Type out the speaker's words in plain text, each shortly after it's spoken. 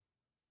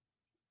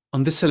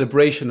On this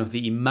celebration of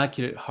the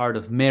Immaculate Heart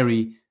of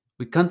Mary,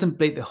 we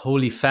contemplate the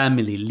Holy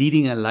Family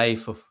leading a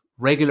life of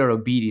regular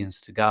obedience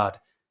to God,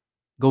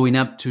 going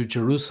up to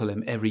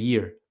Jerusalem every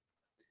year.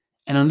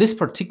 And on this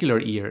particular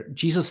year,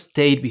 Jesus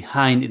stayed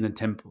behind in the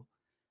temple,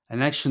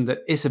 an action that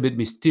is a bit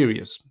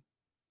mysterious.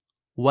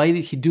 Why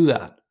did he do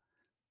that?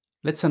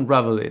 Let's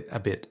unravel it a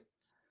bit.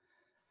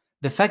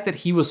 The fact that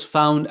he was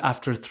found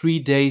after 3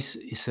 days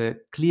is a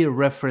clear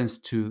reference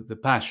to the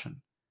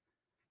Passion.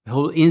 The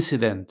whole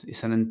incident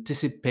is an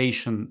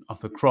anticipation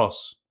of the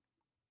cross.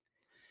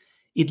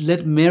 It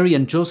led Mary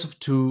and Joseph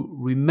to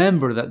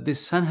remember that this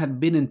son had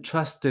been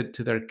entrusted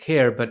to their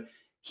care, but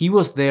he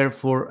was there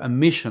for a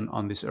mission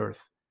on this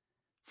earth.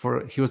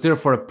 He was there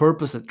for a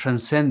purpose that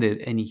transcended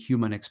any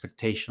human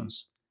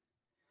expectations.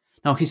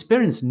 Now, his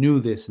parents knew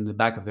this in the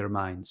back of their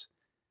minds,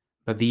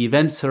 but the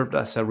event served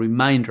as a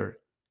reminder.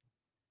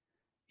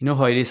 You know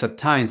how it is at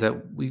times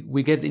that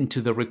we get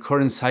into the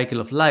recurrent cycle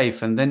of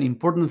life, and then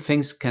important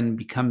things can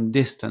become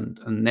distant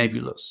and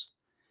nebulous.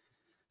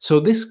 So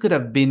this could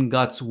have been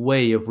God's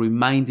way of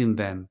reminding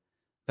them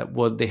that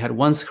what they had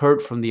once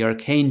heard from the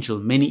archangel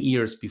many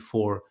years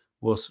before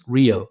was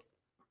real.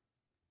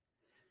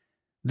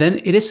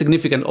 Then it is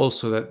significant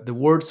also that the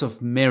words of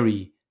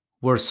Mary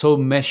were so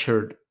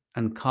measured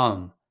and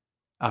calm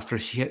after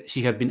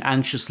she had been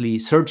anxiously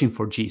searching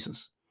for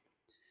Jesus.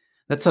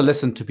 That's a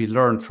lesson to be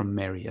learned from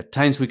Mary. At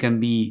times we can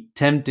be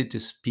tempted to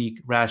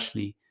speak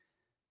rashly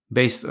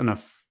based on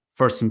a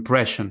first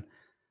impression,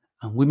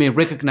 and we may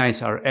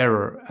recognize our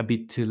error a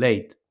bit too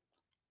late.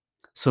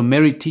 So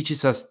Mary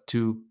teaches us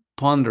to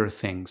ponder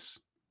things,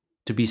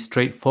 to be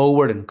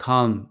straightforward and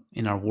calm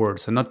in our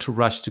words, and not to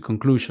rush to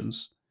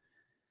conclusions.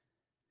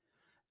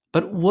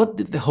 But what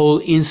did the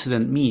whole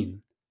incident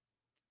mean?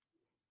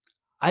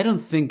 I don't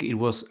think it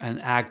was an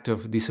act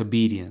of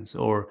disobedience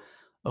or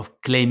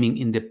of claiming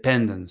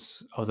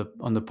independence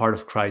on the part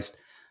of Christ.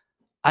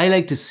 I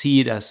like to see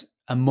it as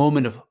a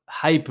moment of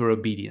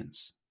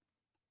hyper-obedience,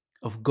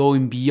 of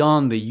going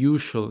beyond the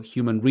usual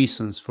human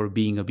reasons for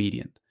being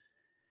obedient.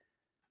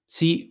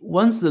 See,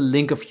 once the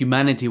link of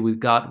humanity with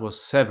God was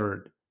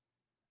severed,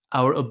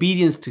 our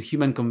obedience to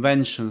human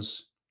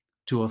conventions,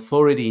 to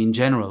authority in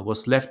general,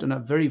 was left on a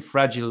very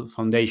fragile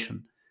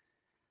foundation.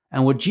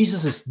 And what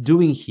Jesus is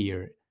doing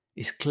here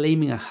is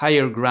claiming a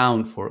higher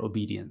ground for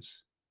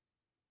obedience.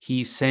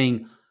 He is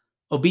saying,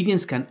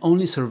 obedience can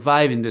only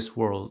survive in this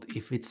world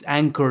if it's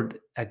anchored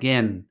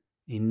again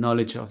in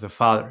knowledge of the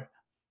Father.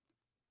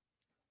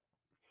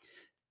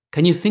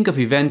 Can you think of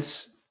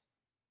events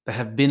that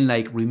have been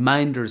like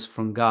reminders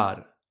from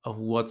God of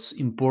what's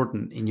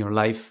important in your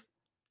life?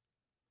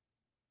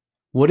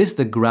 What is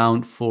the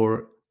ground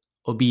for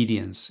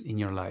obedience in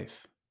your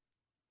life?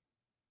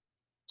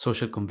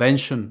 Social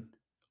convention,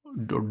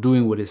 or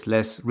doing what is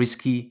less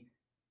risky,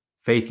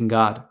 faith in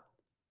God?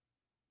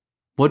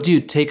 What do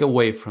you take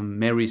away from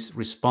Mary's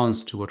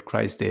response to what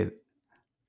Christ did?